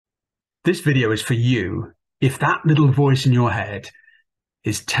This video is for you if that little voice in your head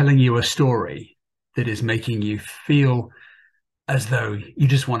is telling you a story that is making you feel as though you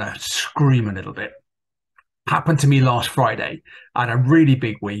just want to scream a little bit. Happened to me last Friday. I had a really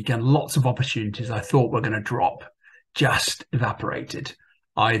big week and lots of opportunities I thought were going to drop just evaporated.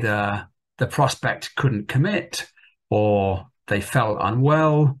 Either the prospect couldn't commit, or they felt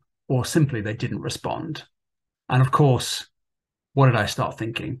unwell, or simply they didn't respond. And of course, what did I start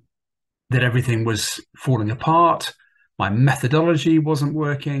thinking? That everything was falling apart, my methodology wasn't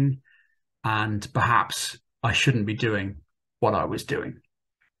working, and perhaps I shouldn't be doing what I was doing.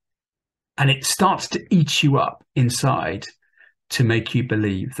 And it starts to eat you up inside to make you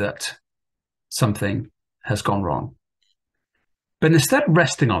believe that something has gone wrong. But instead of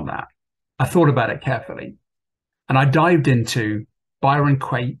resting on that, I thought about it carefully, and I dived into Byron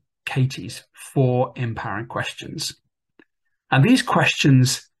Katie's 4 empowering questions. And these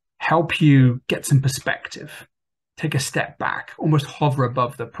questions help you get some perspective, take a step back, almost hover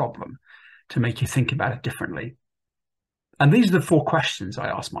above the problem to make you think about it differently. And these are the 4 questions I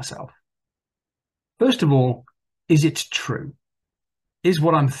asked myself. First of all, is it true? Is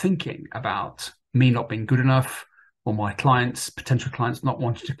what I'm thinking about me not being good enough, or my clients, potential clients, not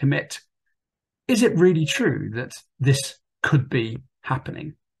wanting to commit? Is it really true that this could be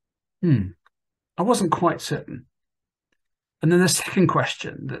happening? I wasn't quite certain. And then the second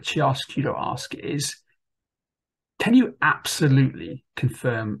question that she asks you to ask is, can you absolutely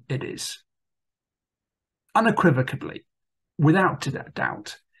confirm it is? Unequivocally, without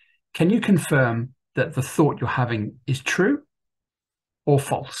doubt, can you confirm that the thought you're having is true or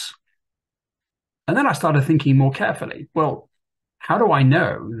false? And then I started thinking more carefully. Well, how do I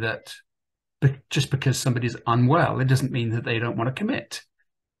know that just because somebody's unwell, it doesn't mean that they don't want to commit?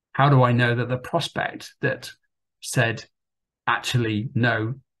 How do I know that the prospect that said actually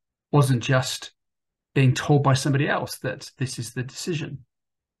no wasn't just being told by somebody else that this is the decision?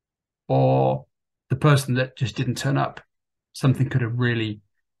 Or the person that just didn't turn up, something could have really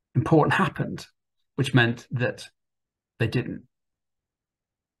important happened, which meant that they didn't.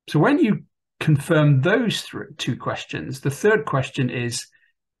 So when you confirm those 2 questions, the third question is,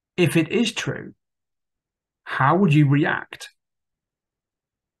 if it is true, how would you react?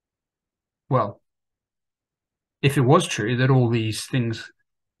 Well, if it was true that all these things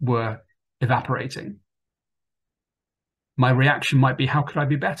were evaporating, my reaction might be, how could I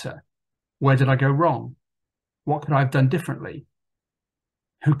be better? Where did I go wrong? What could I have done differently?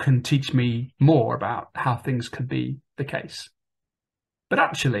 Who can teach me more about how things could be the case? But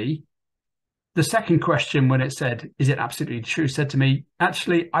actually, the second question, when it said, is it absolutely true, said to me,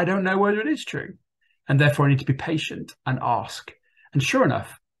 actually, I don't know whether it is true. And therefore I need to be patient and ask. And sure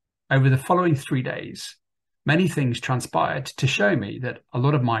enough, over the following 3 days, many things transpired to show me that a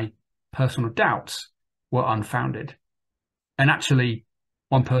lot of my personal doubts were unfounded. And actually,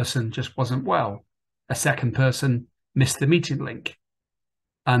 one person just wasn't well. A second person missed the meeting link.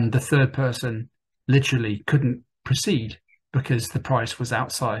 And the third person literally couldn't proceed because the price was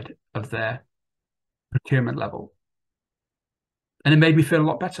outside of their procurement level. And it made me feel a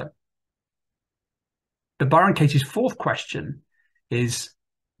lot better. But Byron Katie's 4th question is,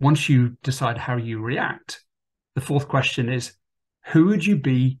 once you decide how you react, the 4th question is, who would you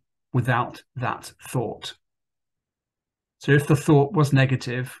be without that thought? So if the thought was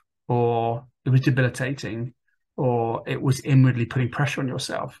negative, or it was debilitating, or it was inwardly putting pressure on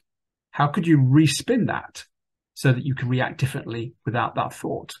yourself, how could you respin that so that you can react differently without that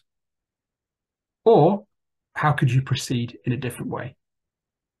thought? Or how could you proceed in a different way?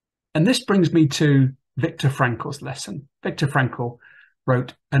 And this brings me to Viktor Frankl's lesson. Viktor Frankl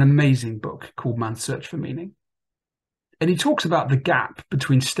wrote an amazing book called Man's Search for Meaning. And he talks about the gap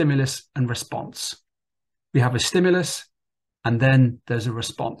between stimulus and response. We have a stimulus, and then there's a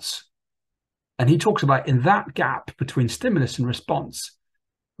response. And he talks about, in that gap between stimulus and response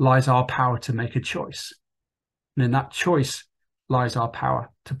lies our power to make a choice. And in that choice lies our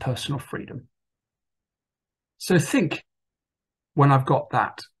power to personal freedom. So think, when I've got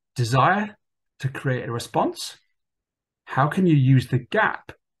that desire to create a response, how can you use the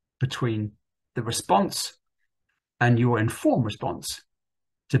gap between the response and your informed response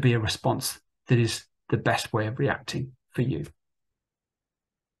to be a response that is the best way of reacting for you?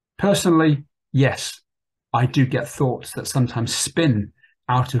 Personally, yes, I do get thoughts that sometimes spin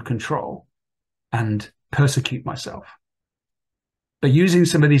out of control and persecute myself. But using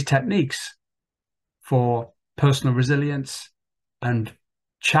some of these techniques for personal resilience and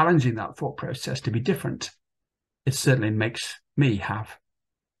challenging that thought process to be different, it certainly makes me have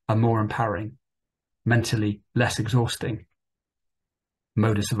a more empowering, mentally less exhausting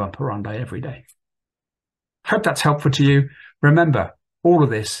modus operandi every day. Hope that's helpful to you. Remember, all of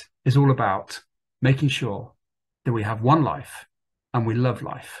this is all about making sure that we have one life and we love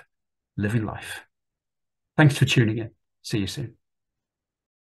life, living life. Thanks for tuning in. See you soon.